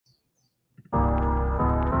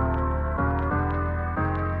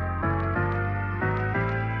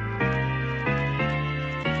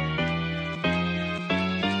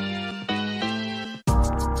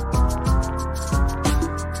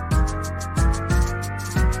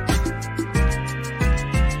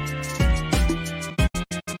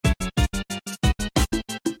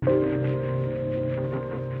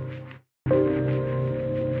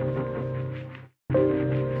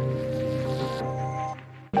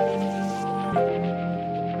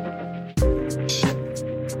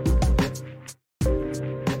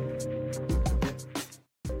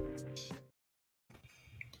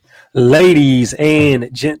Ladies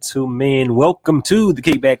and gentlemen, welcome to the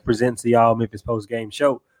Kickback Presents the All Memphis Post Game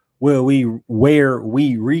Show, where we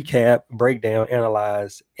recap, break down,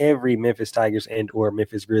 analyze every Memphis Tigers and or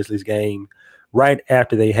Memphis Grizzlies game right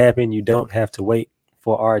after they happen. You don't have to wait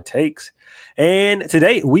for our takes. And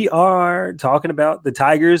today we are talking about the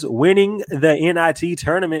Tigers winning the NIT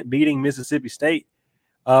tournament, beating Mississippi State.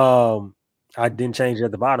 I didn't change it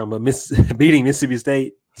at the bottom, but beating Mississippi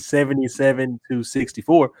State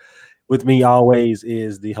 77-64. With me always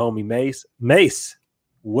is the homie Mase. Mase,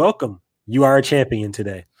 welcome. You are a champion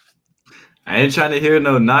today. I ain't trying to hear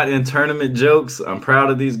no not in tournament jokes. I'm proud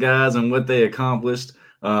of these guys and what they accomplished.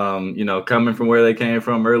 Coming from where they came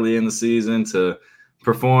from early in the season to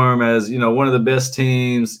perform as, one of the best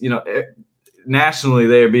teams, nationally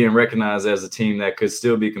they are being recognized as a team that could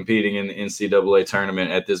still be competing in the NCAA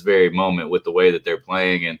tournament at this very moment with the way that they're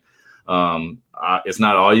playing. And it's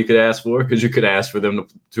not all you could ask for, because you could ask for them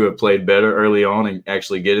to have played better early on and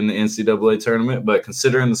actually get in the NCAA tournament. But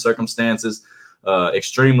considering the circumstances,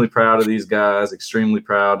 extremely proud of these guys, extremely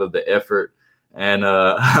proud of the effort. And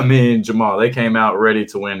Jamal, they came out ready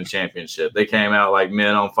to win the championship. They came out like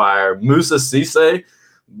men on fire. Musa Cisse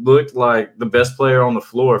looked like the best player on the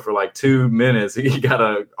floor for like 2 minutes. He got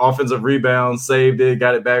an offensive rebound, saved it,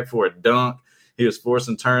 got it back for a dunk. He was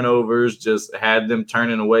forcing turnovers, just had them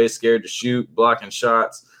turning away, scared to shoot, blocking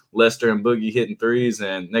shots. Lester and Boogie hitting threes,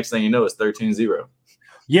 and next thing you know, it's 13-0.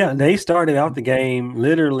 Yeah, they started out the game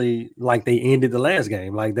literally like they ended the last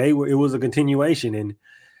game. Like it was a continuation. And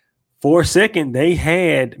for a second, they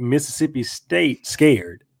had Mississippi State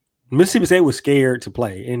scared. Mississippi State was scared to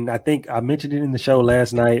play. And I think I mentioned it in the show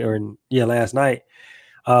last night.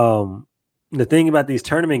 The thing about these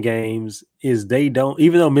tournament games is they don't,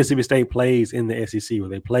 even though Mississippi State plays in the SEC, where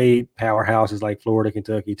they played powerhouses like Florida,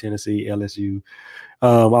 Kentucky, Tennessee, LSU,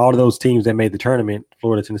 all of those teams that made the tournament,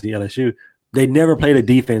 Florida, Tennessee, LSU, they never played a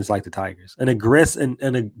defense like the Tigers, and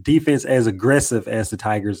a defense as aggressive as the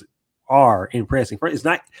Tigers are in pressing. It's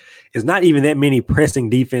not even that many pressing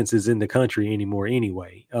defenses in the country anymore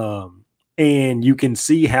anyway. And you can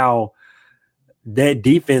see how that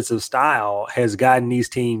defensive style has gotten these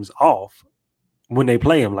teams off when they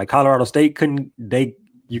play them. Like Colorado State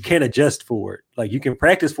you can't adjust for it. Like you can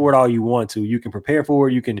practice for it all you want to. You can prepare for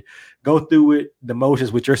it. You can go through it, the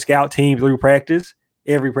motions with your scout team through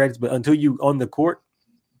every practice. But until you on the court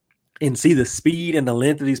and see the speed and the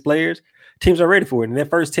length of these players, teams are ready for it. In that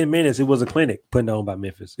first 10 minutes, it was a clinic put on by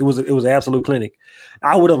Memphis. It was an absolute clinic.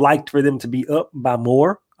 I would have liked for them to be up by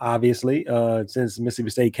more, obviously, since Mississippi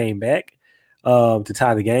State came back to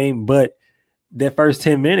tie the game. But that first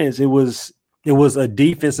 10 minutes, it was a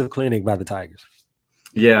defensive clinic by the Tigers.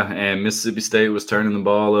 Yeah, and Mississippi State was turning the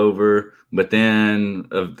ball over. But then,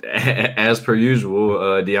 as per usual,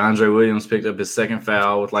 DeAndre Williams picked up his second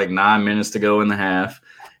foul with like 9 minutes to go in the half.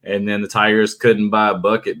 And then the Tigers couldn't buy a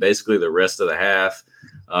bucket basically the rest of the half.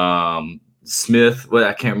 Smith,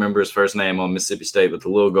 I can't remember his first name on Mississippi State, but the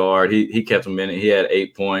little guard, he kept him in it. He had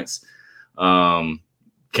 8 points.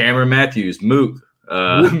 Cameron Matthews, Mook,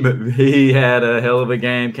 he had a hell of a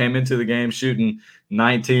game, came into the game shooting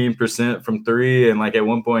 19% from three. And like at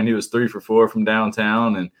one point he was 3 for 4 from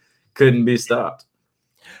downtown and couldn't be stopped.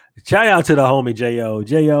 Shout out to the homie J.O.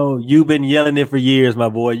 J.O., you've been yelling it for years, my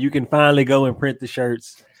boy. You can finally go and print the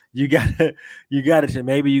shirts. You got it.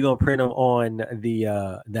 Maybe you're going to print them on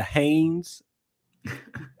the Hanes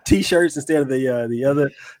T-shirts instead of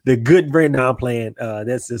the good brand. Now I'm playing.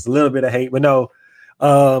 That's just a little bit of hate, but no.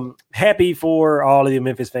 Happy for all of the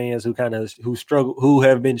Memphis fans who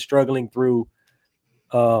have been struggling through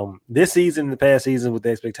this season and the past season with the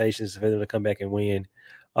expectations for them to come back and win.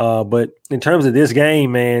 But in terms of this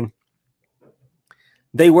game, man,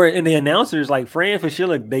 they were, and the announcers like Fran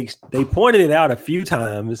Fraschilla, they pointed it out a few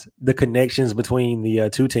times, the connections between the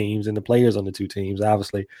two teams and the players on the two teams.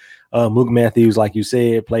 Obviously, Mook Matthews, like you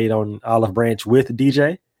said, played on Olive Branch with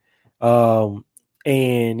DJ. And,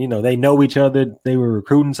 they know each other. They were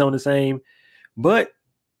recruiting some of the same. But,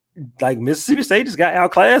 like, Mississippi State just got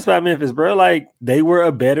outclassed by Memphis, bro. Like, they were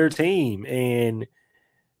a better team. And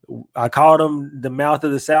I called them the mouth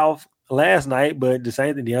of the South last night, but the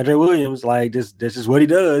same thing, DeAndre Williams, like, this is what he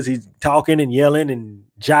does. He's talking and yelling and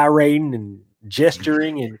gyrating and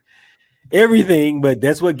gesturing and everything, but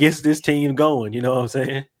that's what gets this team going. You know what I'm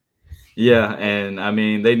saying? Yeah, and I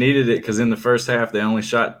mean, they needed it because in the first half, they only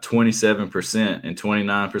shot 27% and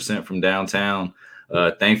 29% from downtown.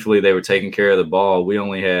 Thankfully, they were taking care of the ball. We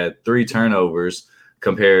only had 3 turnovers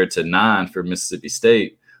compared to 9 for Mississippi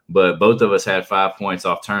State. but both of us had 5 points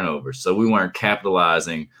off turnovers. So we weren't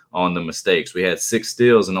capitalizing on the mistakes. We had 6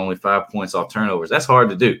 steals and only 5 points off turnovers. That's hard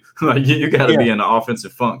to do. you got to be in an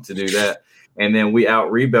offensive funk to do that. And then we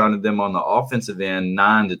out-rebounded them on the offensive end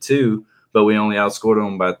 9-2, but we only outscored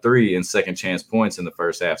them by 3 in second chance points in the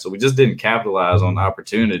first half. So we just didn't capitalize on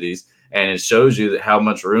opportunities. And it shows you that how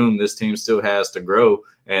much room this team still has to grow.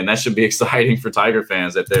 And that should be exciting for Tiger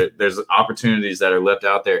fans, that there's opportunities that are left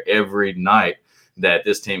out there every night that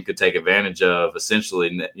this team could take advantage of,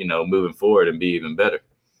 essentially, moving forward and be even better.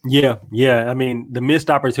 Yeah. I mean, the missed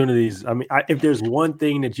opportunities. I mean, if there's one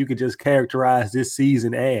thing that you could just characterize this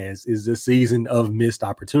season as, is the season of missed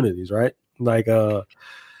opportunities, right? Like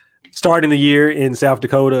starting the year in South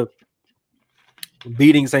Dakota,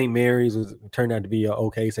 beating St. Mary's turned out to be an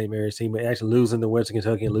okay St. Mary's team, but actually losing to Western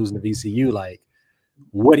Kentucky and losing to VCU, like,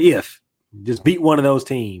 what if? Just beat one of those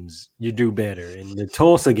teams, you do better. In the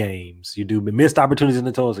Tulsa games, you do missed opportunities in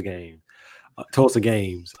the Tulsa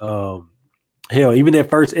games. Hell, even that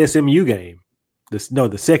first SMU game,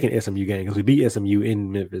 the second SMU game, because we beat SMU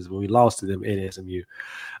in Memphis when we lost to them at SMU.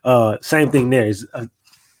 Same thing there.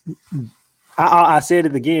 I said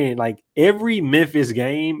it again, like every Memphis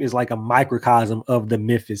game is like a microcosm of the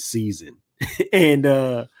Memphis season. And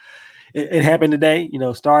it happened today,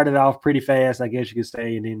 started off pretty fast, I guess you could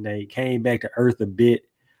say, and then they came back to earth a bit.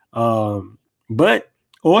 But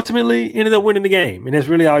ultimately ended up winning the game. And that's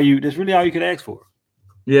really all you could ask for.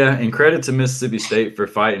 Yeah, and credit to Mississippi State for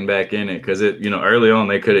fighting back in it, because early on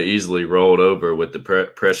they could have easily rolled over with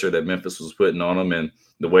the pressure that Memphis was putting on them and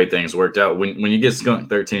the way things worked out. When you get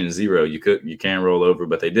skunked 13-0, you can roll over,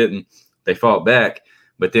 but they didn't. They fought back.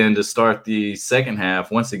 But then to start the second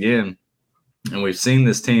half, once again, and we've seen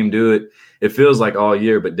this team do it, it feels like all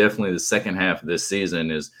year, but definitely the second half of this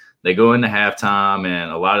season is they go into halftime,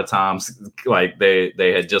 and a lot of times like they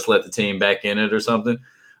had just let the team back in it or something.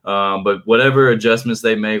 But whatever adjustments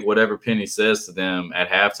they make, whatever Penny says to them at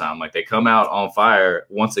halftime, like they come out on fire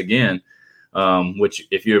once again, which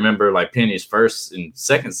if you remember, like Penny's first and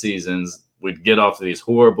second seasons would get off to these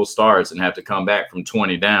horrible starts and have to come back from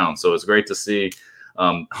 20 down. So it's great to see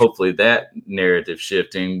hopefully that narrative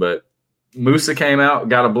shifting. But Musa came out,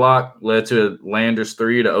 got a block, led to a Landers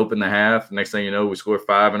 3 to open the half. Next thing you know, we scored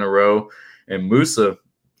 5 in a row. And Musa,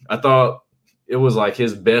 I thought it was like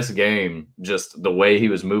his best game, just the way he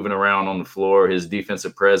was moving around on the floor, his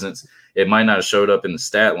defensive presence. It might not have showed up in the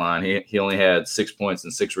stat line. He only had 6 points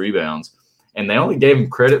and 6 rebounds. And they only gave him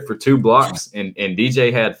credit for 2 blocks. And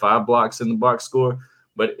DJ had 5 blocks in the box score.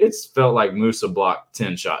 But it's felt like Musa blocked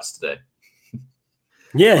 10 shots today.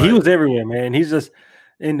 Yeah, he was everywhere, man. He's just –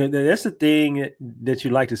 and that's the thing that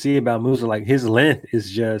you like to see about Musa. Like, his length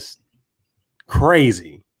is just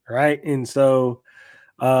crazy, right? And so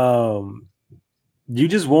you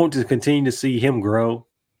just want to continue to see him grow.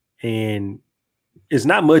 And it's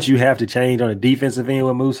not much you have to change on the defensive end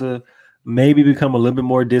with Musa. Maybe become a little bit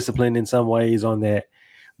more disciplined in some ways on that.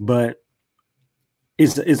 But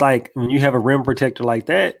it's like when you have a rim protector like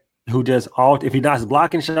that, who just if he's not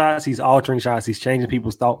blocking shots, he's altering shots. He's changing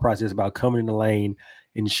people's thought process about coming in the lane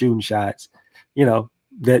and shooting shots.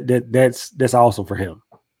 That's awesome for him.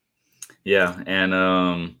 Yeah, and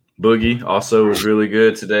Boogie also was really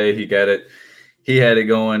good today. He had it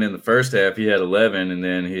going in the first half. He had 11, and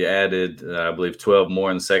then he added, I believe, 12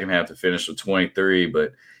 more in the second half to finish with 23.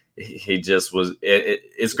 But he just was.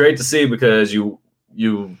 It's great to see, because you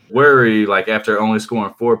worry, like, after only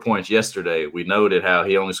scoring 4 points yesterday, we noted how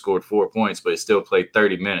he only scored 4 points, but he still played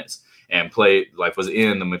 30 minutes and was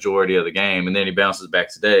in the majority of the game. And then he bounces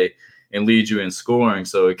back today and leads you in scoring.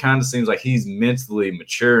 So it kind of seems like he's mentally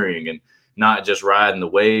maturing and not just riding the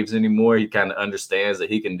waves anymore. He kind of understands that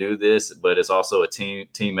he can do this, but it's also a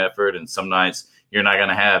team effort. And some nights you're not going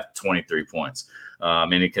to have 23 points.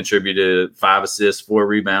 And he contributed 5 assists, 4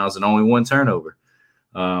 rebounds, and only 1 turnover.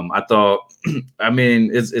 I thought,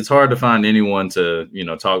 it's hard to find anyone to,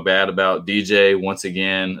 talk bad about DJ once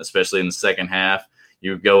again, especially in the second half.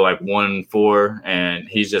 You go like 1-4, and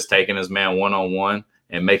he's just taking his man one-on-one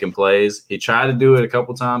and making plays. He tried to do it a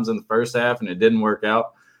couple times in the first half, and it didn't work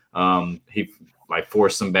out. He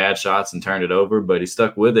forced some bad shots and turned it over, but he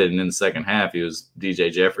stuck with it. And in the second half, he was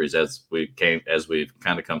DJ Jeffries, as we've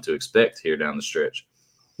kind of come to expect here down the stretch.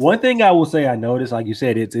 One thing I will say I noticed, like you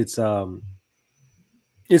said, it's tough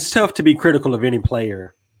to be critical of any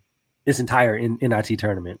player this entire NIT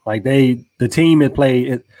tournament. Like the team had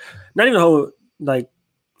played, not even the whole, like,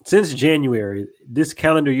 since January, this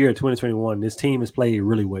calendar year 2021, this team has played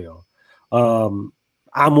really well.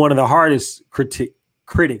 I'm one of the hardest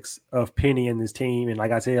critics of Penny and this team. And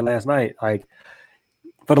like I said last night, like,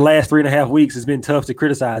 for the last 3.5 weeks, it's been tough to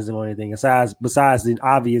criticize them on anything besides the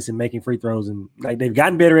obvious and making free throws. And like they've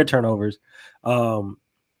gotten better at turnovers.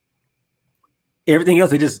 Everything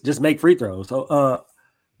else, they just make free throws. So,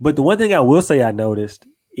 but the one thing I will say I noticed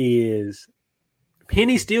is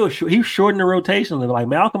Penny still he shortened the rotation a little. Like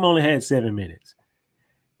Malcolm only had 7 minutes.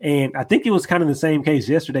 And I think it was kind of the same case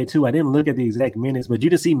yesterday, too. I didn't look at the exact minutes, but you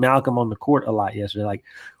just see Malcolm on the court a lot yesterday. Like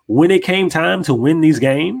when it came time to win these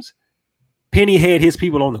games, Penny had his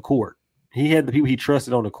people on the court. He had the people he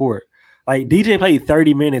trusted on the court. Like DJ played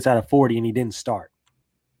 30 minutes out of 40 and he didn't start.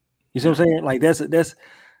 You see what I'm saying? Like that's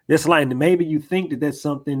like maybe you think that that's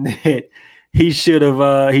something that he should have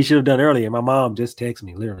done earlier. My mom just texted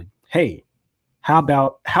me literally, "Hey, how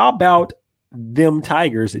about them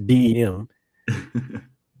Tigers at DEM?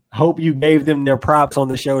 Hope you gave them their props on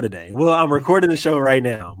the show today." Well, I'm recording the show right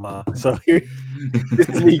now, Ma. So this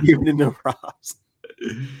is me giving them their props.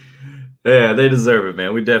 Yeah, they deserve it,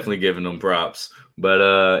 man. We definitely giving them props.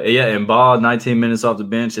 But yeah, and Ball 19 minutes off the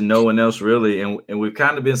bench and no one else really. And we've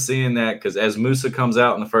kind of been seeing that because as Musa comes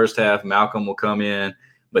out in the first half, Malcolm will come in.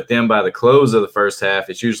 But then by the close of the first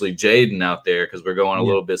half, it's usually Jaden out there because we're going a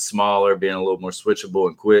little bit smaller, being a little more switchable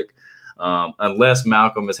and quick. Unless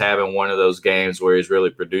Malcolm is having one of those games where he's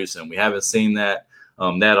really producing. We haven't seen that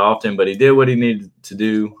that often, but he did what he needed to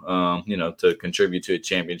do, to contribute to a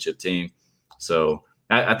championship team. So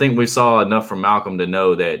I think we saw enough from Malcolm to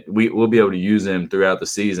know that we'll be able to use him throughout the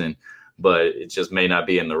season, but it just may not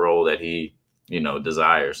be in the role that he,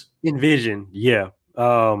 desires. Envision, yeah.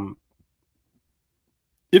 But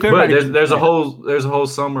there's a whole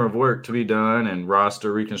summer of work to be done and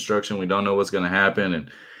roster reconstruction. We don't know what's going to happen,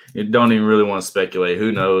 and you don't even really want to speculate.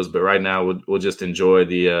 Who knows? But right now, we'll just enjoy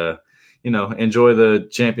the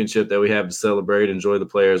championship that we have to celebrate. Enjoy the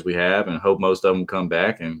players we have, and hope most of them come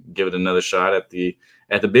back and give it another shot at the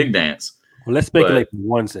big dance. Well, let's speculate for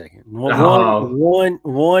 1 second.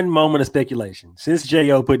 One moment of speculation. Since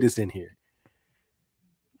Jo put this in here,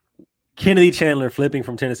 Kennedy Chandler flipping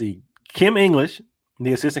from Tennessee. Kim English,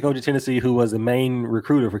 the assistant coach of Tennessee, who was the main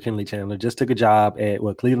recruiter for Kennedy Chandler, just took a job at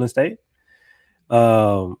Cleveland State.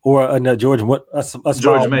 George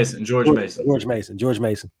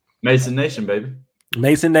Mason. Mason Nation, baby.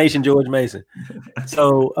 Mason Nation, George Mason.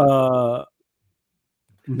 So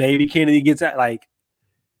maybe Kennedy gets out. Like,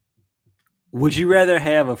 would you rather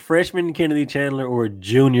have a freshman Kennedy Chandler or a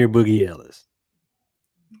junior Boogie Ellis?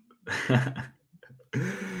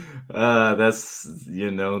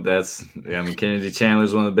 Kennedy Chandler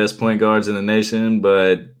is one of the best point guards in the nation,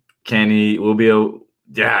 but I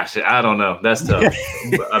don't know. That's tough.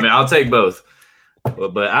 I'll take both.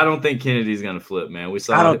 But I don't think Kennedy's going to flip, man. We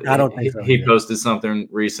saw I don't think so. He posted something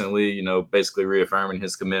recently, basically reaffirming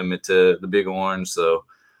his commitment to the Big Orange. So,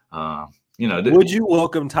 would you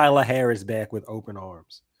welcome Tyler Harris back with open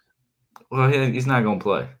arms? Well, he's not going to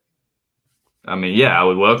play. I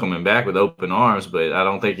would welcome him back with open arms, but I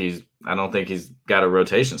don't think he's got a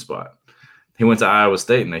rotation spot. He went to Iowa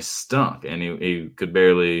State and they stunk, and he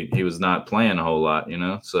was not playing a whole lot,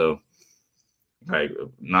 So, I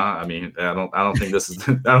don't think this is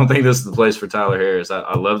the place for Tyler Harris.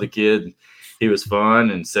 I love the kid. He was fun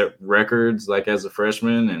and set records like as a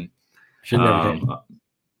freshman, and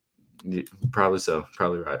probably so.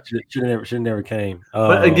 Probably right. Should never came.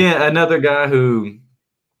 But again, another guy who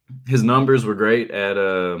his numbers were great at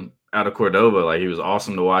out of Cordova. Like he was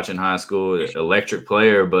awesome to watch in high school, electric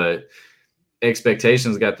player, but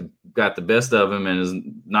expectations got the best of him, and is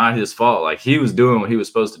not his fault. Like he was doing what he was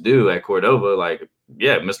supposed to do at Cordova. Like,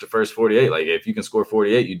 yeah, Mr. First 48. Like if you can score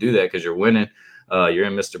 48, you do that because you're winning. You're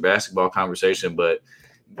in Mr. Basketball conversation, but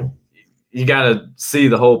you got to see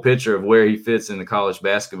the whole picture of where he fits in the college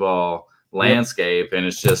basketball landscape. And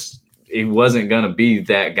it's just, he wasn't going to be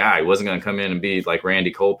that guy. He wasn't going to come in and be like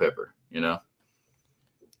Randy Culpepper,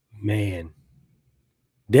 Man,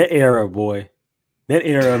 that era, boy. That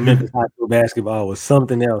era of Memphis high school basketball was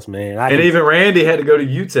something else, man. Even Randy had to go to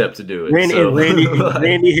UTEP to do it. Randy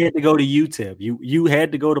had to go to UTEP. You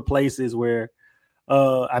had to go to places where,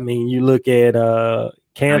 you look at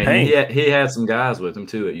Campaign. He had some guys with him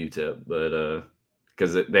too at UTEP, but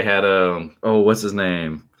because they had what's his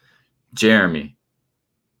name, Jeremy.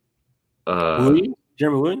 Jeremy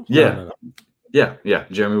Williams. Yeah, no.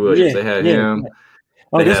 Jeremy Williams. They had him.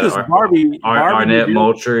 This was Barbie. Arnett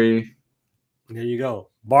Moultrie. There you go.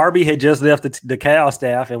 Barbie had just left the Cal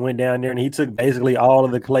staff and went down there, and he took basically all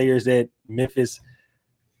of the players that University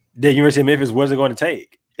of Memphis wasn't going to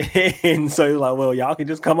take. And so he was like, well, y'all can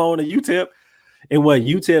just come on to UTEP. And what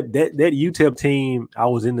UTEP, that UTEP team, I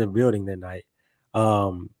was in the building that night.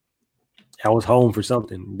 I was home for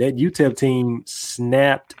something. That UTEP team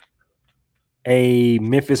snapped a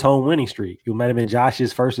Memphis home winning streak. It might have been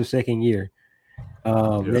Josh's first or second year.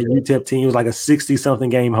 That UTEP team was like a 60-something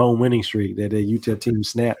game home winning streak that the UTEP team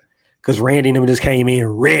snapped because Randy and them just came in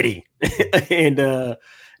ready. And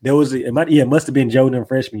there was it must have been Jordan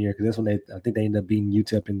freshman year because that's when I think they ended up beating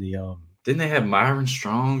UTEP in the Didn't they have Myron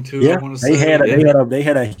Strong too? Yeah, I want to say they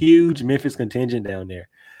had a huge Memphis contingent down there.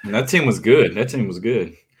 And that team was good.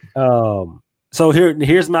 So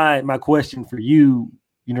here's my question for you,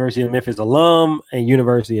 University of Memphis alum and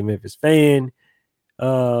University of Memphis fan.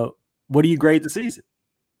 What do you grade the season?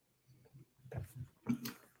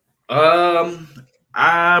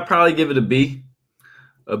 I probably give it a B.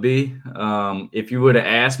 If you would have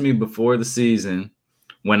asked me before the season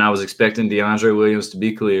when I was expecting DeAndre Williams to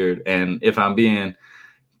be cleared, and if I'm being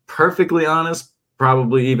perfectly honest,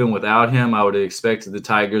 probably even without him, I would have expected the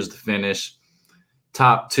Tigers to finish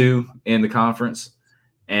top 2 in the conference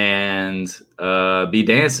and be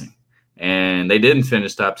dancing. And they didn't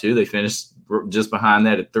finish top 2. They finished just behind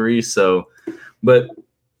that at 3. So, but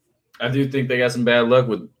I do think they got some bad luck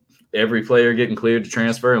with every player getting cleared to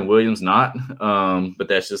transfer and Williams not. But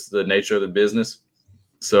that's just the nature of the business.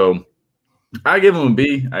 So I give them a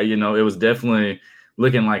B. It was definitely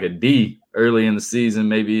looking like a D early in the season,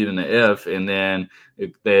 maybe even an F. And then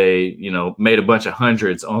if they, made a bunch of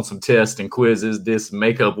hundreds on some tests and quizzes, did some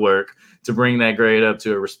makeup work to bring that grade up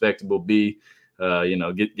to a respectable B,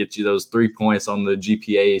 get you those 3 points on the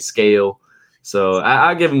GPA scale. So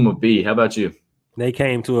I give them a B. How about you? They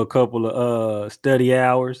came to a couple of study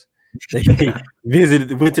hours. They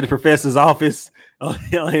went to the professor's office on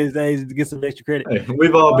his days to get some extra credit. Hey,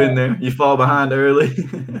 we've all been there. You fall behind early.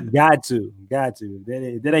 Got to.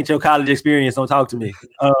 That ain't your college experience. Don't talk to me.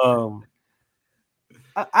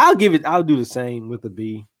 I'll do the same with a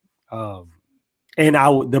B. And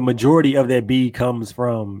the majority of that B comes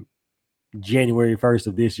from January 1st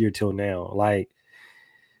of this year till now. Like,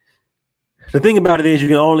 the thing about it is you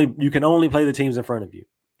can only play the teams in front of you.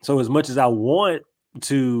 So as much as I want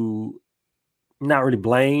to not really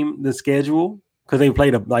blame the schedule because they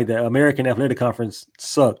played the American Athletic Conference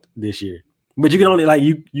sucked this year, but you can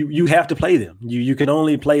only you have to play them. You can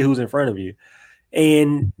only play who's in front of you,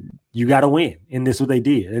 and you got to win. And this is what they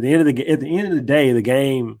did. At the end of the day,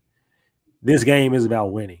 this game is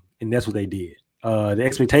about winning, and that's what they did. The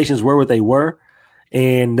expectations were what they were,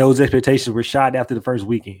 and those expectations were shot after the first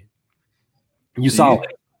weekend. You saw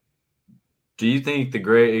it. Do you think the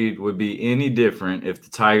grade would be any different if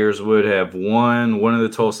the Tigers would have won one of the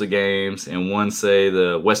Tulsa games and won, say,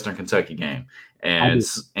 the Western Kentucky game and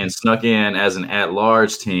snuck in as an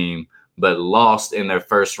at-large team but lost in their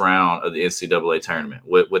first round of the NCAA tournament?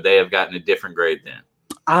 Would they have gotten a different grade then?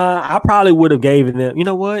 I probably would have given them. You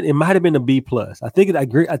know what? It might have been a B+. I think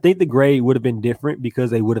the grade would have been different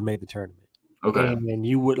because they would have made the tournament. Okay. And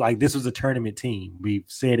you would this was a tournament team. We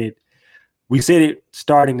said it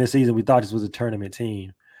starting this season. We thought this was a tournament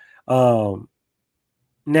team. Now,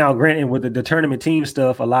 granted, with the tournament team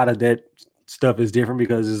stuff, a lot of that stuff is different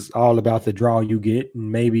because it's all about the draw you get.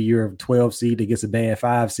 And maybe you're a 12 seed that gets a bad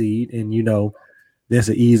 5 seed, and that's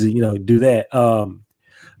an easy, do that.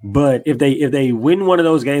 But if they win one of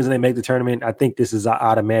those games and they make the tournament, I think this is an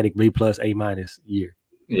automatic B+, A- year.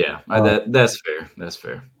 Yeah, that's fair. That's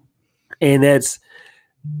fair. And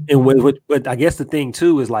what I guess the thing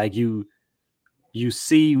too is you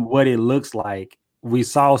see what it looks like. We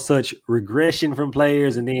saw such regression from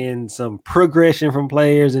players and then some progression from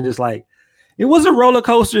players, and just it was a roller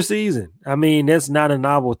coaster season. I mean, that's not a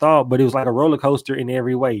novel thought, but it was like a roller coaster in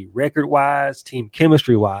every way, record wise, team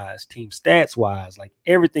chemistry wise, team stats wise.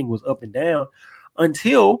 Everything was up and down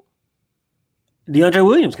until DeAndre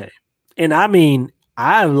Williams came. And I mean,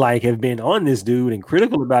 I have been on this dude and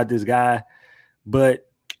critical about this guy,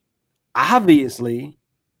 but obviously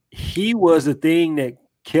he was the thing that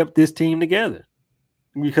kept this team together,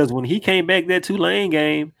 because when he came back that Tulane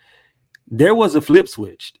game, there was a flip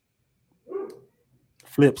switch.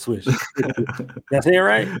 That's it,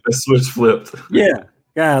 right? The switch flipped. Yeah.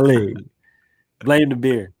 Golly. Blame the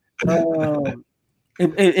beer.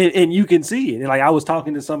 And you can see it. I was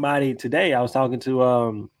talking to somebody today. I was talking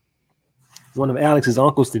to one of Alex's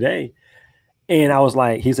uncles today. And I was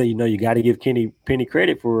like, he said, you got to give Penny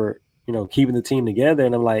credit for keeping the team together.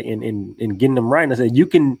 And I'm like, and getting them right. And I said, you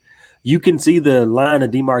can see the line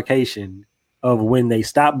of demarcation of when they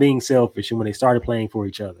stopped being selfish and when they started playing for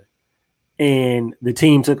each other. And the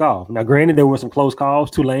team took off. Now, granted, there were some close calls.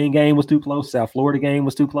 Tulane game was too close. South Florida game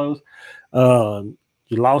was too close. You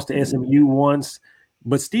lost to SMU once,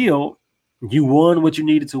 but still, you won what you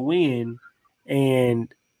needed to win.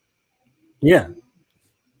 And yeah,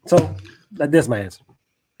 so that's my answer.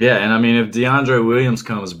 Yeah, and I mean, if DeAndre Williams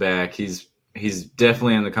comes back, he's he's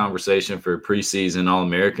definitely in the conversation for preseason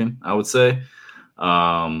All-American, I would say.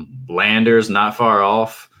 Landers not far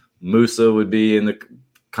off. Musa would be in the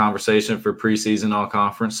conversation for preseason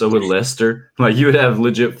All-Conference. So would Lester. Like, you would have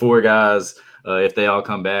legit 4 guys if they all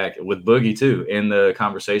come back, with Boogie too in the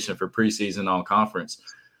conversation for preseason All-Conference.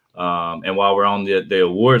 And while we're on the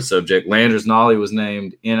award subject, Landers Nolly was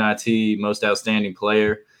named NIT Most Outstanding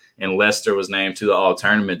Player, and Lester was named to the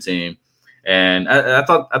All-Tournament team. And I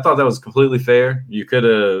thought that was completely fair. You could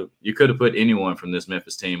have put anyone from this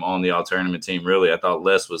Memphis team on the All-Tournament team. Really, I thought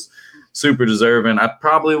Les was super deserving. I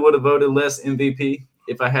probably would have voted Les MVP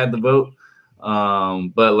if I had the vote.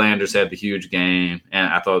 But Landers had the huge game,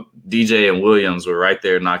 and I thought DJ and Williams were right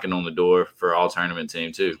there knocking on the door for All-Tournament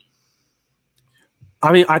team too.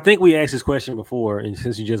 I mean, I think we asked this question before, and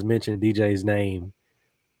since you just mentioned DJ's name,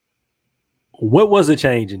 what was the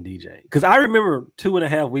change in DJ? Because I remember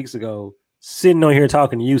 2.5 weeks ago sitting on here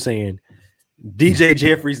talking to you saying, DJ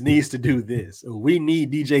Jeffries needs to do this. We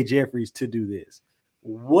need DJ Jeffries to do this.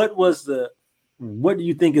 What do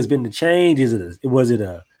you think has been the change? Was it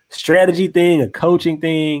a strategy thing, a coaching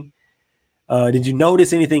thing? Did you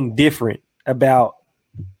notice anything different about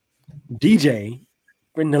DJ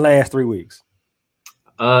in the last 3 weeks?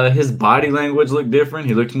 His body language looked different.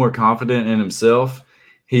 He looked more confident in himself.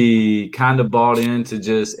 He kind of bought into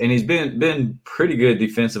and he's been pretty good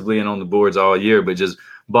defensively and on the boards all year, but just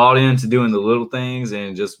bought into doing the little things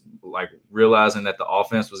and just like realizing that the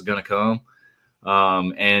offense was going to come,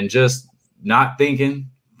 and just not thinking,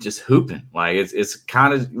 just hooping. Like it's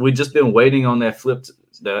kind of, we've just been waiting on that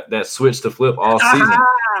that switch to flip all season.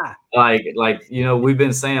 Like, you know, we've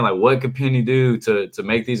been saying, like, what could Penny do to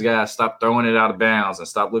make these guys stop throwing it out of bounds and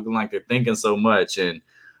stop looking like they're thinking so much? And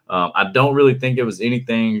I don't really think it was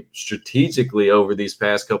anything strategically over these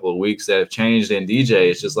past couple of weeks that have changed in DJ.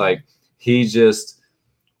 It's just like he just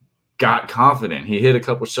got confident. He hit a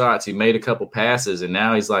couple shots. He made a couple passes. And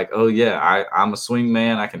now he's like, oh, yeah, I'm a swing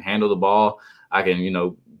man. I can handle the ball. I can, you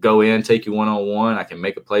know, go in, take you one-on-one. I can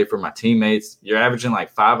make a play for my teammates. You're averaging like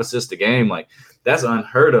 5 assists a game. Like, that's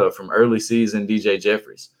unheard of from early season DJ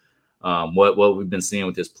Jeffries. What we've been seeing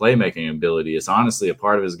with his playmaking ability, it's honestly a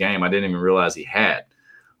part of his game I didn't even realize he had.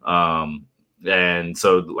 And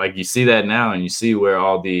so, like, you see that now, and you see where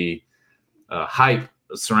all the hype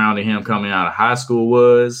surrounding him coming out of high school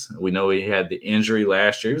was. We know he had the injury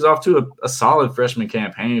last year. He was off to a solid freshman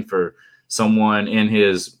campaign for someone in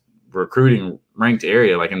his recruiting ranked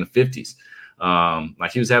area, like in the 50s.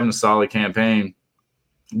 Like, he was having a solid campaign.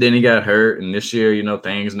 Then he got hurt, and this year, you know,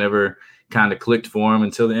 things never kind of clicked for him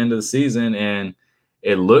until the end of the season. And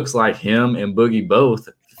it looks like him and Boogie both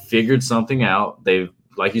figured something out. They've,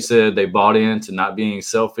 like you said, they bought into not being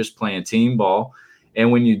selfish, playing team ball. And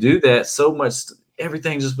when you do that,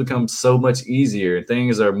 everything just becomes so much easier.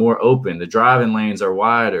 Things are more open. The driving lanes are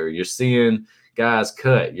wider. You're seeing guys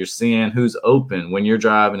cut. You're seeing who's open when you're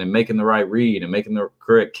driving and making the right read and making the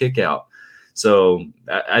correct kick out. So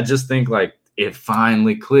I just think, like, it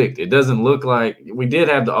finally clicked. It doesn't look like we did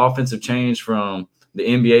have the offensive change from the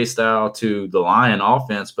NBA style to the Lion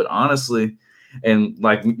offense, but honestly, and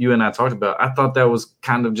like you and I talked about, I thought that was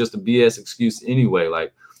kind of just a BS excuse anyway.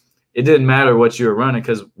 Like, it didn't matter what you were running,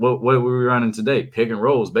 because what were we running today? Pick and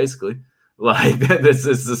rolls, basically. Like, it's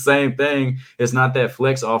the same thing. It's not that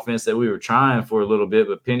flex offense that we were trying for a little bit,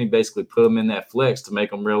 but Penny basically put them in that flex to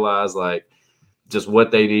make them realize, like, just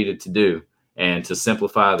what they needed to do and to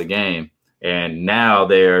simplify the game. And now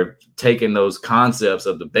they're taking those concepts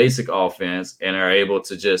of the basic offense and are able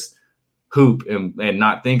to just hoop and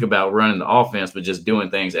not think about running the offense, but just doing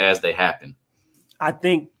things as they happen. I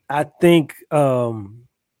think I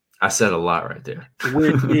said a lot right there.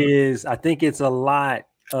 I think it's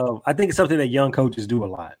something that young coaches do a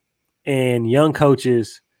lot. And young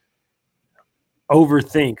coaches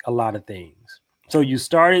overthink a lot of things. So you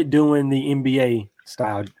started doing the NBA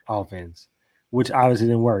style offense, which obviously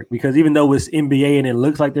didn't work, because even though it's NBA and it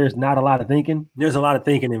looks like there's not a lot of thinking, there's a lot of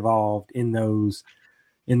thinking involved in those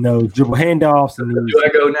dribble handoffs. And do I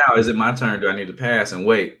go now? Is it my turn? Do I need to pass and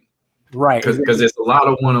wait? Right. Because it's a lot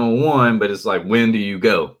of one-on-one, but it's like, when do you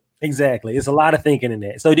go? Exactly. It's a lot of thinking in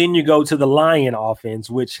that. So then you go to the Lion offense,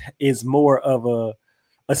 which is more of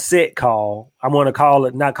a set call. I'm going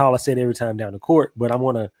to not call a set every time down the court, but I'm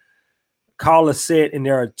going to call a set, and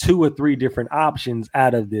there are 2 or 3 different options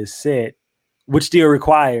out of this set, which still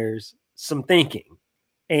requires some thinking,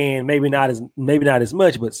 and maybe not as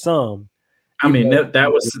much, but some. I mean,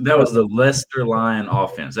 that was the Lester Lion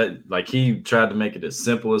offense. That, like, he tried to make it as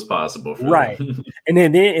simple as possible for right. them. And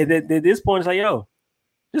then at this point, it's like, yo,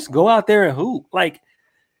 just go out there and hoop. Like,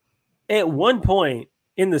 at one point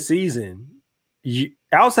in the season,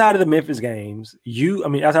 outside of the Memphis games,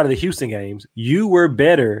 outside of the Houston games, you were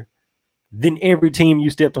better than every team you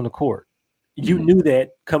stepped on the court. You knew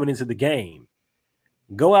that coming into the game.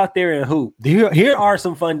 Go out there and hoop. Here are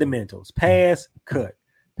some fundamentals: pass, cut,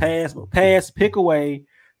 pass, pick away,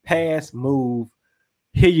 pass, move.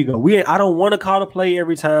 Here you go. I don't want to call a play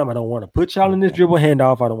every time. I don't want to put y'all in this dribble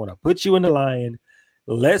handoff. I don't want to put you in the line.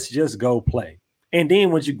 Let's just go play. And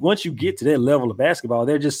then once you get to that level of basketball,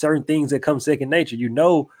 there are just certain things that come second nature. You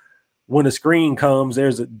know, when a screen comes,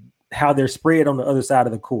 how they're spread on the other side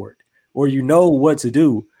of the court, or you know what to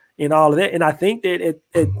do and all of that. And I think that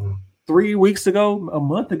at 3 weeks ago, a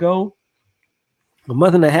month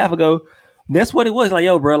and a half ago, that's what it was. Like,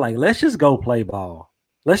 yo, bro, like, let's just go play ball.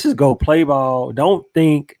 Let's just go play ball. Don't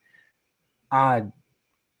think I'm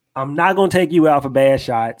not going to take you out for bad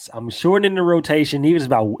shots. I'm shortening the rotation,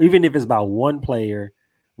 even if it's about one player,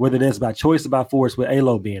 whether that's by choice or by force with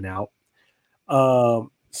Alo being out.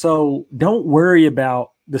 So don't worry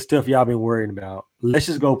about the stuff y'all been worrying about. Let's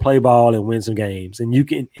just go play ball and win some games. And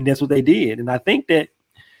that's what they did. And I think that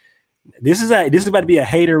this is about to be a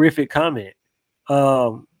haterific comment.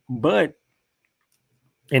 But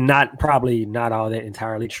probably not all that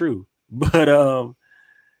entirely true. But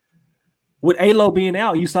with Alo being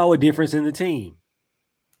out, you saw a difference in the team,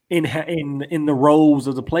 in the roles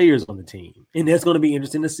of the players on the team, and that's going to be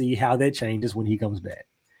interesting to see how that changes when he comes back.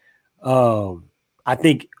 I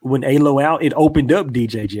think when Alo out, it opened up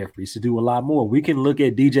DJ Jeffries to do a lot more. We can look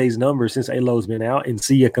at DJ's numbers since Alo's been out and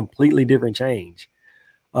see a completely different change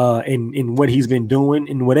in what he's been doing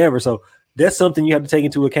and whatever. So that's something you have to take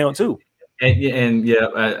into account too. And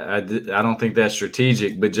I don't think that's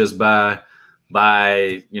strategic, but just by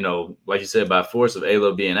like you said, by force of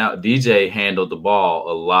Alo being out, DJ handled the ball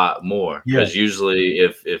a lot more. Because usually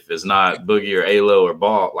if it's not Boogie or Alo or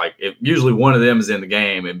Ball, like usually one of them is in the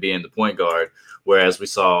game and being the point guard, whereas we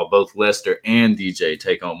saw both Lester and DJ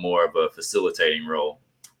take on more of a facilitating role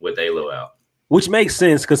with Alo out. Which makes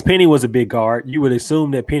sense because Penny was a big guard. You would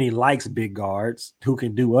assume that Penny likes big guards who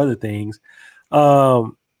can do other things.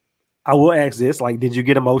 I will ask this: like, did you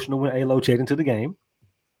get emotional when Alo checked into the game?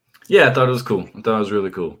 Yeah, I thought it was cool. I thought it was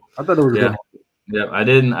really cool. I thought it was good. Yeah, I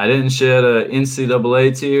didn't shed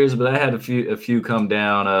NCAA tears, but I had a few come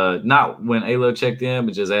down. Not when Alo checked in,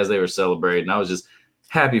 but just as they were celebrating. I was just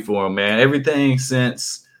happy for him, man. Everything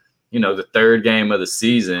since the third game of the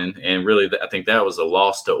season, and really, I think that was a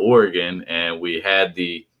loss to Oregon, and we had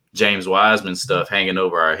the James Wiseman stuff hanging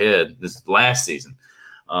over our head this last season.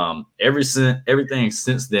 Everything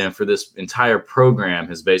since then for this entire program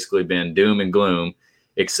has basically been doom and gloom,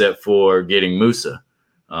 except for getting Musa.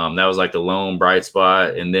 That was like the lone bright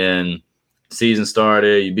spot. And then season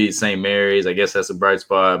started, you beat St. Mary's. I guess that's a bright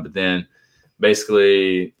spot. But then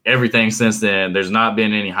basically everything since then, there's not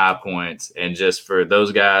been any high points. And just for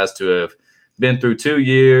those guys to have been through 2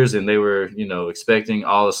 years and they were, expecting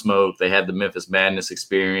all the smoke. They had the Memphis Madness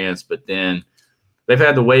experience, but then they've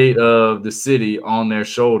had the weight of the city on their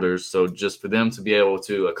shoulders. So just for them to be able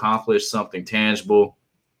to accomplish something tangible,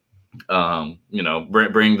 bring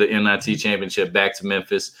the NIT Championship back to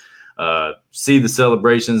Memphis, see the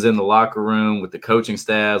celebrations in the locker room with the coaching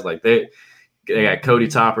staffs. Like they got Cody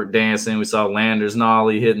Topper dancing. We saw Landers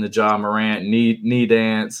Nolly hitting the Ja Morant knee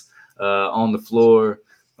dance on the floor.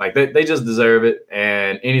 Like they just deserve it.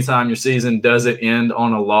 And anytime your season doesn't end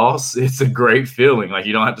on a loss, it's a great feeling. Like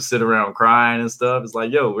you don't have to sit around crying and stuff. It's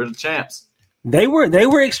like, yo, we're the champs. They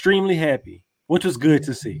were extremely happy, which was good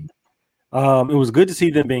to see. It was good to see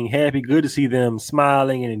them being happy, good to see them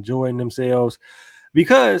smiling and enjoying themselves.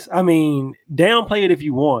 Because, downplay it if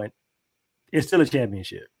you want, it's still a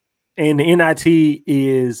championship. And the NIT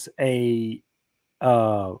is a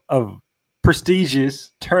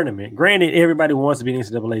prestigious tournament. Granted, everybody wants to be in the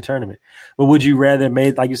NCAA tournament. But would you rather have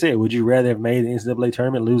made the NCAA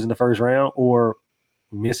tournament, lose in the first round, or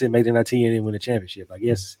miss it, make the NIT, and then win the championship? I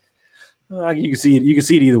guess you can see it. You can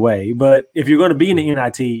see it either way. But if you're going to be in the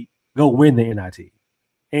NIT, go win the NIT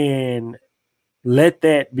and let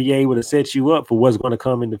that be able to set you up for what's going to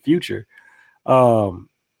come in the future.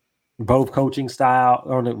 Both coaching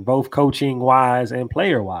wise and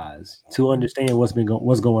player wise, to understand what's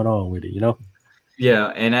going on with it, Yeah.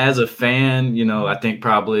 And as a fan, I think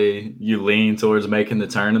probably you lean towards making the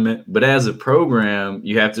tournament, but as a program,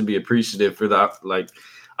 you have to be appreciative for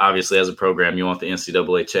obviously as a program, you want the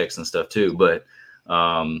NCAA checks and stuff too, but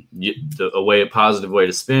a positive way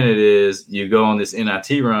to spin it is you go on this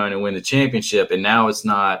NIT run and win the championship, and now it's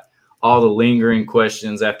not all the lingering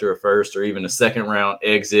questions after a first or even a second round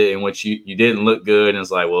exit in which you didn't look good, and it's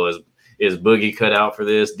like, well, is Boogie cut out for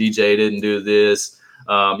this? DJ didn't do this.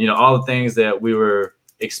 All the things that we were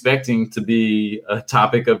expecting to be a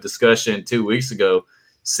topic of discussion 2 weeks ago,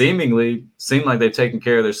 seemingly seem like they've taken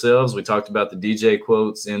care of themselves. We talked about the DJ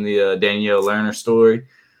quotes in the Danielle Lerner story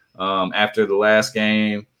after the last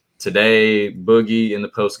game. Today, Boogie in the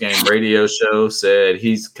post-game radio show said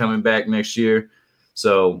he's coming back next year.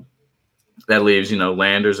 So that leaves,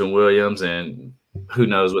 Landers and Williams, and who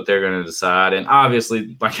knows what they're going to decide. And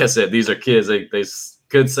obviously, like I said, these are kids. They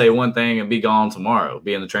could say one thing and be gone tomorrow,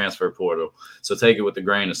 be in the transfer portal. So take it with a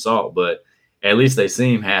grain of salt. But at least they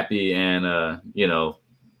seem happy and,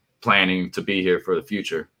 planning to be here for the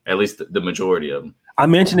future, at least the majority of them. I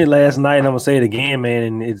mentioned it last night, and I'm going to say it again, man,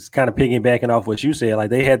 and it's kind of piggybacking off what you said.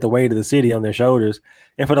 Like, they had the weight of the city on their shoulders,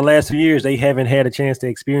 and for the last few years, they haven't had a chance to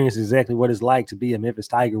experience exactly what it's like to be a Memphis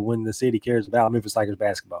Tiger when the city cares about Memphis Tigers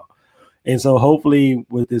basketball. And so hopefully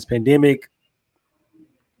with this pandemic,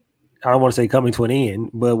 I don't want to say coming to an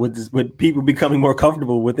end, but with people becoming more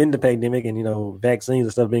comfortable within the pandemic and, vaccines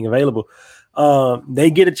and stuff being available, they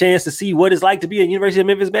get a chance to see what it's like to be a University of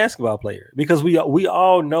Memphis basketball player, because we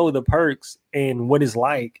all know the perks and what it's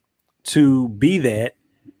like to be that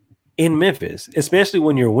in Memphis, especially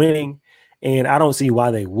when you're winning. And I don't see why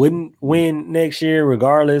they wouldn't win next year,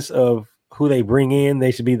 regardless of who they bring in. They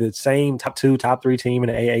should be the same top 2, top 3 team in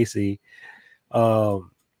the AAC.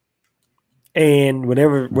 And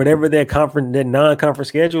whatever their non-conference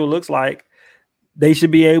schedule looks like, they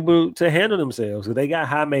should be able to handle themselves. So they got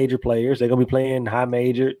high major players. They're gonna be playing high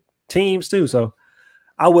major teams too. So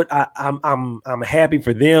I'm happy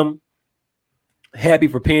for them. Happy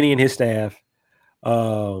for Penny and his staff.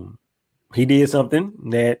 He did something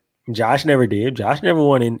that Josh never did. Josh never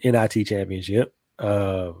won an NIT championship.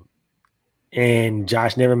 And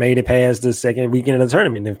Josh never made it past the second weekend of the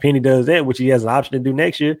tournament. And if Penny does that, which he has an option to do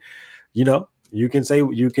next year, you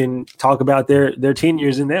can talk about their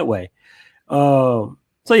tenures in that way. So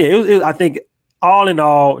yeah, I think all in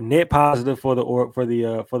all, net positive for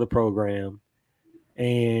the program,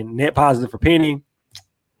 and net positive for Penny,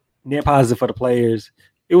 net positive for the players.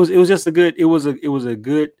 It was just a good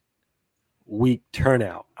week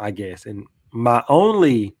turnout, I guess. And I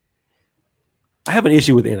have an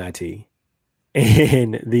issue with NIT,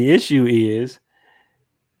 and the issue is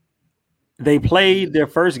they played their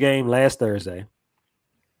first game last Thursday,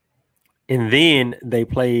 and then they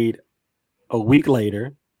played a week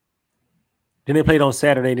later. Then they played on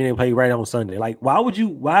Saturday. Then they played right on Sunday. Like,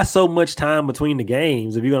 why so much time between the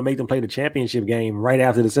games if you're going to make them play the championship game right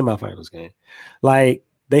after the semifinals game? Like,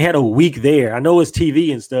 they had a week there. I know it's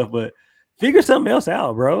TV and stuff, but figure something else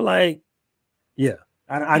out, bro. Like, yeah,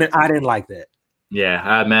 I didn't like that. Yeah,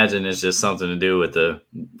 I imagine it's just something to do with the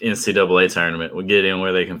NCAA tournament. We'll get in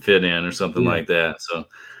where they can fit in or something like that. So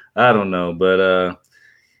I don't know, but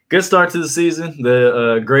good start to the season.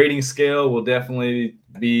 The grading scale will definitely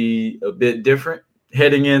be a bit different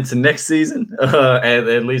heading into next season,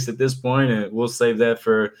 at least at this point. And we'll save that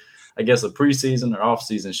for, I guess, a preseason or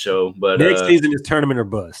off-season show. But next season is tournament or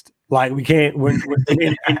bust. Like, we can't.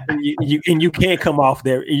 You can't come off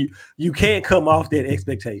there. You can't come off that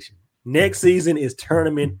expectation. Next season is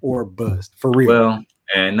tournament or bust, for real. Well,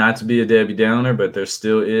 and not to be a Debbie Downer, but there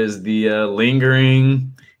still is the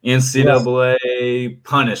lingering NCAA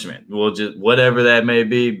punishment. We'll just, whatever that may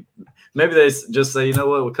be, maybe they just say, you know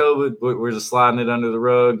what, with COVID, we're just sliding it under the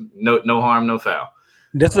rug. No harm, no foul.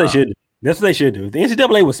 That's what they should do. That's what they should do. If the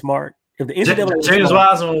NCAA was smart, if the NCAA James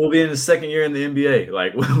Wiseman will be in his second year in the NBA.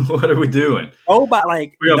 Like, what are we doing? Oh, but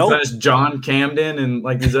like, we're gonna punish John Camden and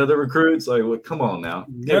like these other recruits. Like, well, come on now,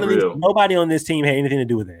 get real. Nobody on this team had anything to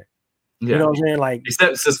do with that. Yeah. You know what I'm saying? Like,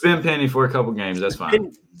 except suspend Penny for a couple games. That's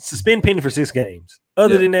fine. Suspend Penny for 6 games.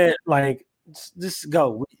 Other than that, like, just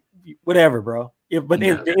go. Whatever, bro. The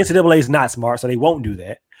NCAA is not smart, so they won't do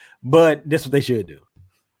that. But that's what they should do.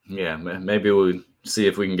 Yeah, maybe we'll see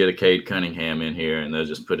if we can get a Cade Cunningham in here, and they'll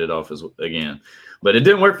just put it off again. But it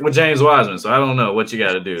didn't work with James Wiseman, so I don't know what you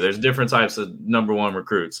got to do. There's different types of number one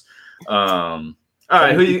recruits. All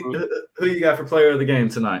right, who you got for player of the game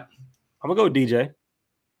tonight? I'm gonna go with DJ.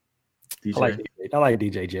 I like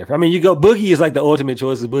DJ Jeffrey. I mean, you go Boogie is like the ultimate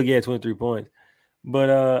choice. Boogie had 23 points,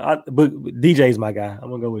 but DJ's my guy.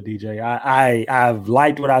 I'm gonna go with DJ. I've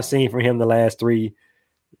liked what I've seen from him the last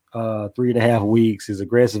 3.5 weeks. His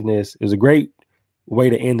aggressiveness. It was a great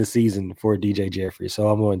way to end the season for DJ Jeffrey. So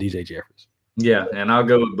I'm going DJ Jeffries. Yeah, and I'll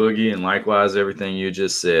go with Boogie, and likewise everything you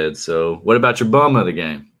just said. So what about your bum of the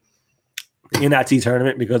game? The NIT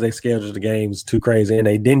tournament, because they scheduled the games too crazy and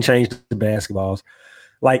they didn't change the basketballs.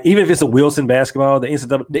 Like, even if it's a Wilson basketball, the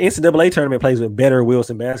NCAA tournament plays with better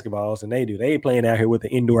Wilson basketballs than they do. They ain't playing out here with the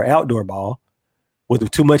indoor-outdoor ball with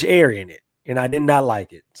too much air in it, and I did not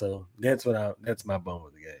like it. So that's my bum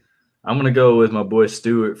of the game. I'm going to go with my boy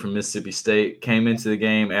Stewart from Mississippi State. Came into the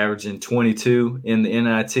game averaging 22 in the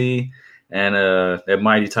NIT, and that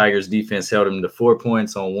Mighty Tigers defense held him to 4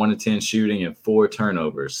 points on 1 of 10 shooting and 4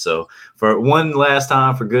 turnovers. So for one last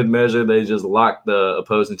time, for good measure, they just locked the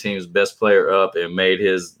opposing team's best player up and made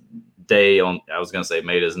his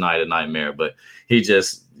made his night a nightmare, but he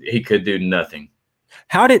could do nothing.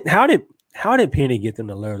 How did Penny get them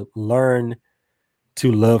to learn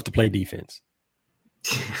to love to play defense?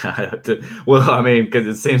 Well, I mean, because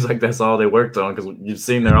it seems like that's all they worked on, because you've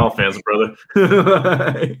seen their offense, brother.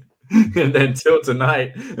 And until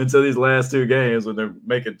tonight, until these last 2 games when they're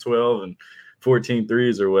making 12 and 14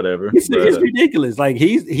 threes or whatever. It's ridiculous. Like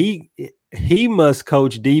he must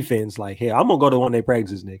coach defense like hell. I'm gonna go to one of their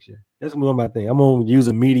practices next year. That's one of my thing. I'm gonna use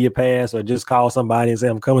a media pass or just call somebody and say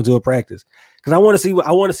I'm coming to a practice, because I want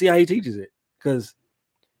to see how he teaches it. Because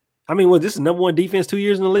I mean, this is number 1 defense 2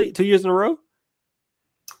 years in the league, 2 years in a row?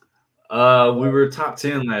 We were top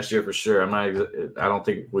 10 last year for sure. I don't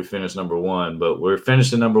think we finished number 1, but we're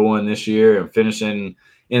finishing number 1 this year and finishing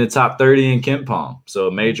in the top 30 in KenPom. So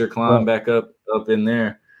a major climb back up in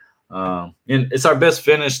there. And it's our best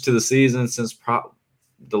finish to the season since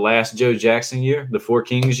the last Joe Jackson year, the 4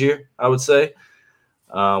 Kings year, I would say,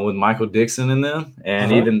 with Michael Dixon in them.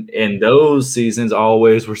 And even in those seasons,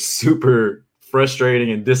 always were super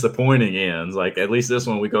frustrating and disappointing ends. Like, at least this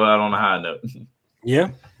one, we go out on a high note. Yeah.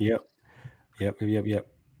 Yep.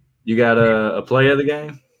 You got a play of the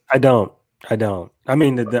game? I don't. I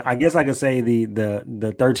mean, I guess I could say the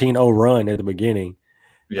 13-0 run at the beginning.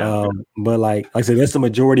 Yeah. But like I said, that's the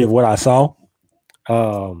majority of what I saw.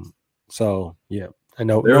 So yeah, I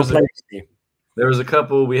know there was a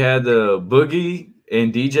couple. We had the Boogie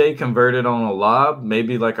and DJ converted on a lob,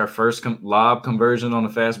 maybe like our first lob conversion on a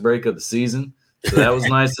fast break of the season. So that was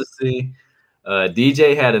nice to see.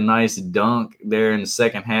 DJ had a nice dunk there in the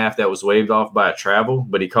second half that was waved off by a travel,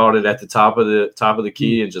 but he caught it at the top of the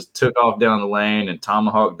key and just took off down the lane and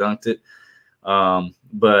tomahawk dunked it.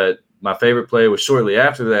 But my favorite play was shortly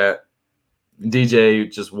after that.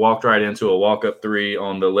 DJ just walked right into a walk-up 3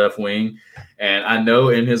 on the left wing, and I know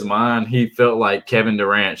in his mind he felt like Kevin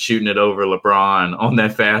Durant shooting it over LeBron on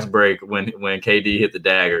that fast break when KD hit the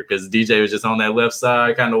dagger, because DJ was just on that left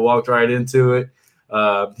side, kind of walked right into it.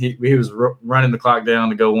 He was running the clock down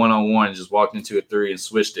to go 1-on-1 and just walked into a 3 and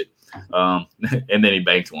switched it. And then he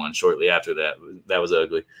banked one shortly after that. That was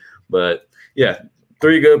ugly. But, yeah,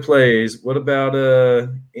 3 good plays. What about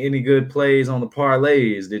any good plays on the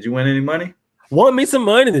parlays? Did you win any money? Won me some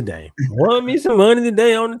money today on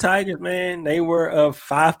the Tigers, man. They were a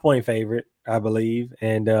 5-point favorite, I believe.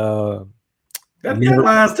 And that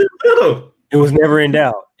line's too little. It was never in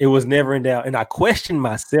doubt. And I questioned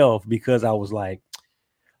myself because I was like,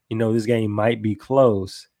 this game might be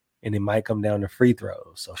close and it might come down to free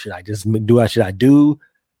throws. So should I do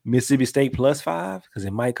Mississippi State +5? Because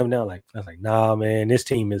it might come down I was like, nah, man, this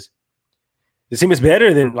team is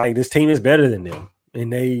better than them.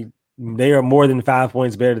 And they are more than 5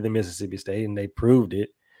 points better than Mississippi State, and they proved it.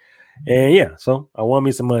 And yeah, so I won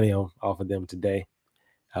me some money off of them today.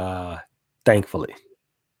 Thankfully.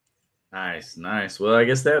 Nice. Well, I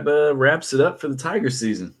guess that wraps it up for the Tiger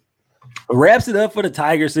season.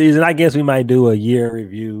 I guess we might do a year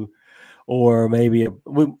review or maybe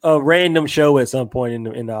a random show at some point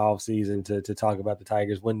in the off season to talk about the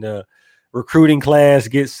Tigers when the recruiting class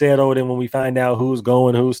gets settled and when we find out who's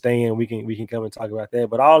going, who's staying. We can come and talk about that.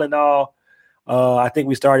 But all in all, I think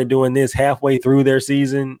we started doing this halfway through their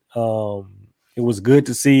season. It was good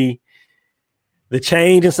to see the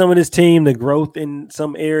change in some of this team, the growth in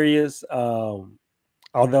some areas.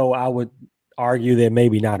 Although I would argue that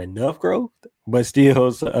maybe not enough growth, but still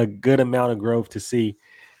it's a good amount of growth to see.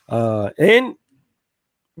 And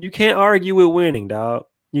you can't argue with winning, dog.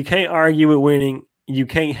 You can't argue with winning. You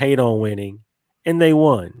can't hate on winning. And they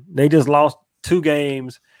won. They just lost 2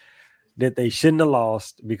 games that they shouldn't have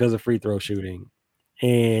lost because of free throw shooting.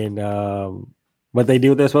 And but they did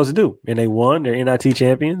what they're supposed to do. And they won. They're NIT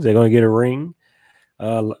champions. They're going to get a ring.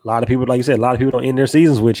 A lot of people, like you said, don't end their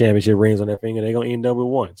seasons with championship rings on their finger. They're going to end up with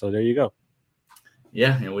 1. So there you go.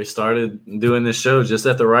 Yeah, and we started doing this show just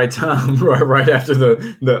at the right time, right after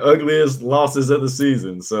the ugliest losses of the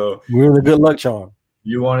season. So we're the good luck charm.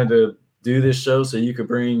 You wanted to do this show so you could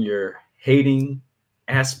bring your hating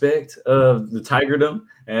aspect of the Tigerdom.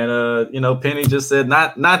 And, Penny just said,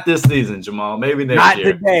 not this season, Jamal, maybe next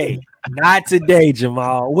year. Not today,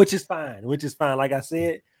 Jamal, which is fine. Like I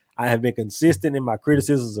said, I have been consistent in my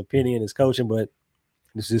criticisms of Penny and his coaching, but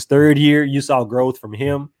this is his 3rd year. You saw growth from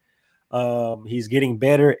him. He's getting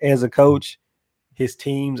better as a coach. His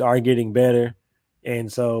teams are getting better.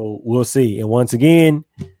 And so we'll see. And once again,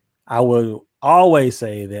 I will always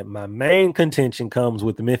say that my main contention comes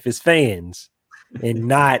with the Memphis fans and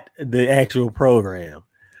not the actual program.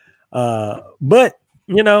 But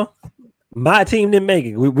my team didn't make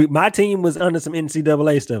it. My team was under some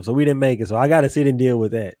NCAA stuff, so we didn't make it. So I got to sit and deal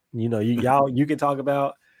with that. You can talk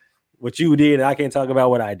about what you did, and I can't talk about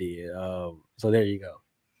what I did. So there you go.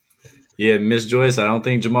 Yeah, Miss Joyce, I don't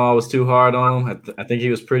think Jamal was too hard on him. I think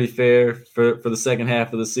he was pretty fair for the second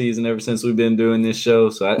half of the season ever since we've been doing this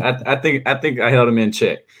show. So I think I held him in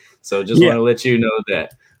check. So just want to let you know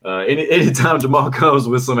that anytime Jamal comes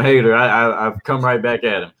with some hater, I come right back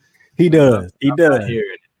at him. He does. He does.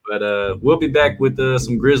 But we'll be back with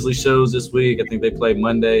some Grizzly shows this week. I think they play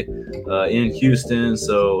Monday in Houston.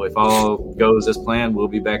 So if all goes as planned, we'll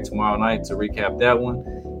be back tomorrow night to recap that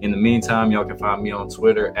one. In the meantime, y'all can find me on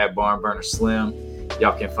Twitter at BarnburnerSlim.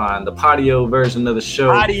 Y'all can find the Patio version of the show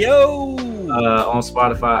on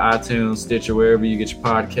Spotify, iTunes, Stitcher, wherever you get your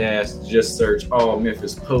podcasts. Just search All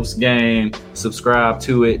Memphis Post Game, subscribe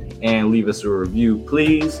to it, and leave us a review,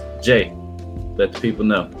 please. Jay, let the people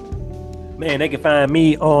know. Man, they can find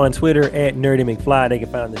me on Twitter at Nerdy McFly. They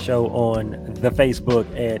can find the show on the Facebook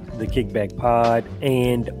at The Kickback Pod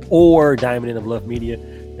or Diamond in the Bluff Media.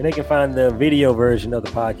 And they can find the video version of the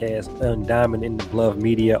podcast on Diamond in the Bluff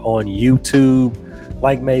Media on YouTube.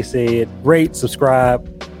 Like May said, rate,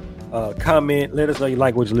 subscribe, comment. Let us know you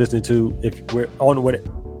like what you're listening to. If we're on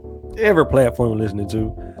whatever platform you're listening to,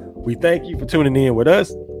 we thank you for tuning in with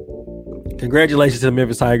us. Congratulations to the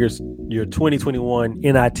Memphis Tigers, your 2021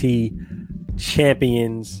 NIT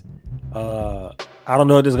champions. I don't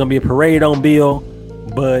know if there's going to be a parade on Bill,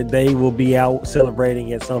 but they will be out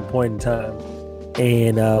celebrating at some point in time.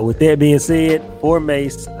 And with that being said, for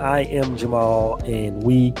Mase, I am Jamal, and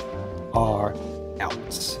we are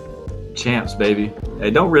out. Champs, baby.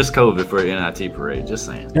 Hey, don't risk COVID for an NIT parade. Just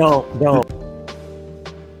saying. Don't.